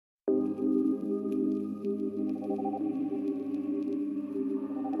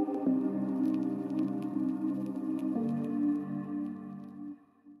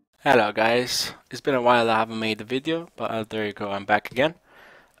Hello guys, it's been a while I haven't made a video, but there you go, I'm back again.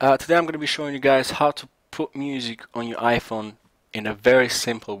 Today I'm going to be showing you guys how to put music on your iPhone in a very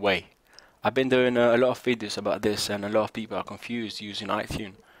simple way. I've been doing a lot of videos about this and a lot of people are confused using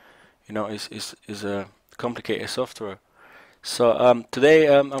iTunes. You know, it's a complicated software. So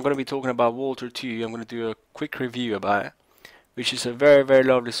today I'm going to be talking about WALTR2. I'm going to do a quick review about it, which is a very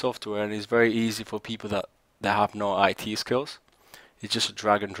lovely software and it's very easy for people that have no IT skills. It's just a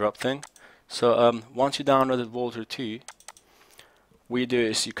drag and drop thing. So once you downloaded WALTR2, what you do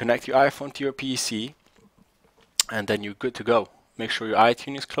is you connect your iPhone to your PC and then you're good to go. Make sure your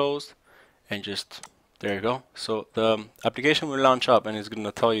iTunes is closed and just there you go. So the application will launch up and it's going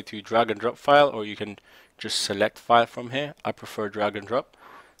to tell you to drag and drop file, or you can just select file from here. I prefer drag and drop.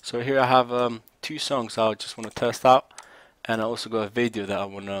 So here I have two songs I just want to test out, and I also got a video that I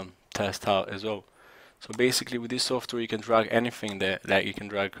want to test out as well. So basically with this software you can drag anything there, like you can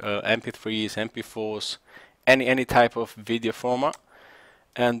drag MP3s, MP4s, any type of video format,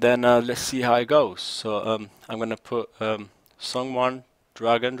 and then let's see how it goes. So I'm gonna put song 1,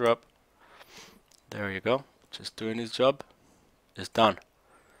 drag and drop. There you go, just doing its job. It's done.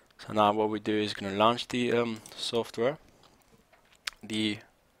 So now what we do is gonna launch the software, the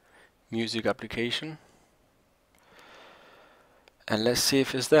music application, and let's see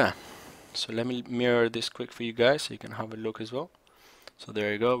if it's there. So let me mirror this quick for you guys so you can have a look as well. So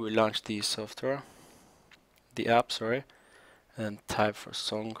there you go, we launched the software, the app, sorry, and type for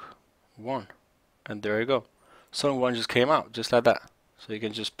song 1, and there you go. Song 1 just came out, just like that. So you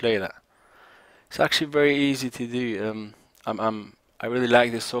can just play that. It's actually very easy to do. I really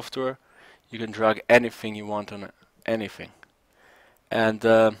like this software. You can drag anything you want on it, anything.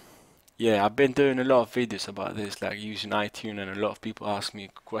 And yeah, I've been doing a lot of videos about this, like using iTunes, and a lot of people ask me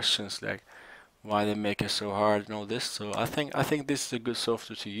questions like why they make it so hard and all this. So I think this is a good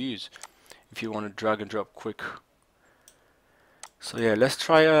software to use if you want to drag and drop quick. So yeah, let's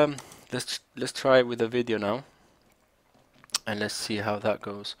try let's try with a video now, and let's see how that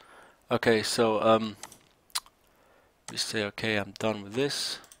goes. Okay, so we say okay, I'm done with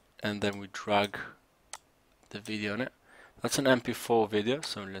this, and then we drag the video on it. That's an MP4 video,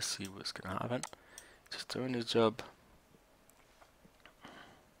 so let's see what's gonna happen. Just doing the job.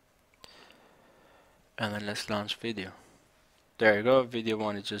 And then let's launch video. There you go, video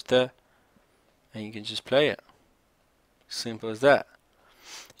 1 is just there. And you can just play it. Simple as that.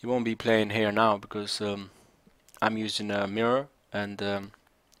 You won't be playing here now because I'm using a mirror and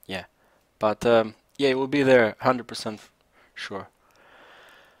yeah. But yeah, it will be there 100% sure.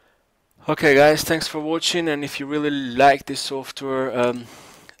 Okay guys, thanks for watching, and if you really like this software,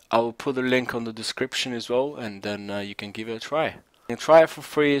 I will put a link on the description as well, and then you can give it a try. You can try it for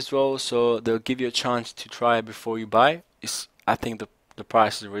free as well, so they'll give you a chance to try it before you buy. I think the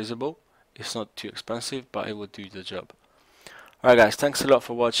price is reasonable. It's not too expensive, but it will do the job. Alright guys, thanks a lot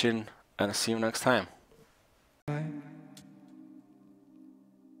for watching, and I'll see you next time. Bye.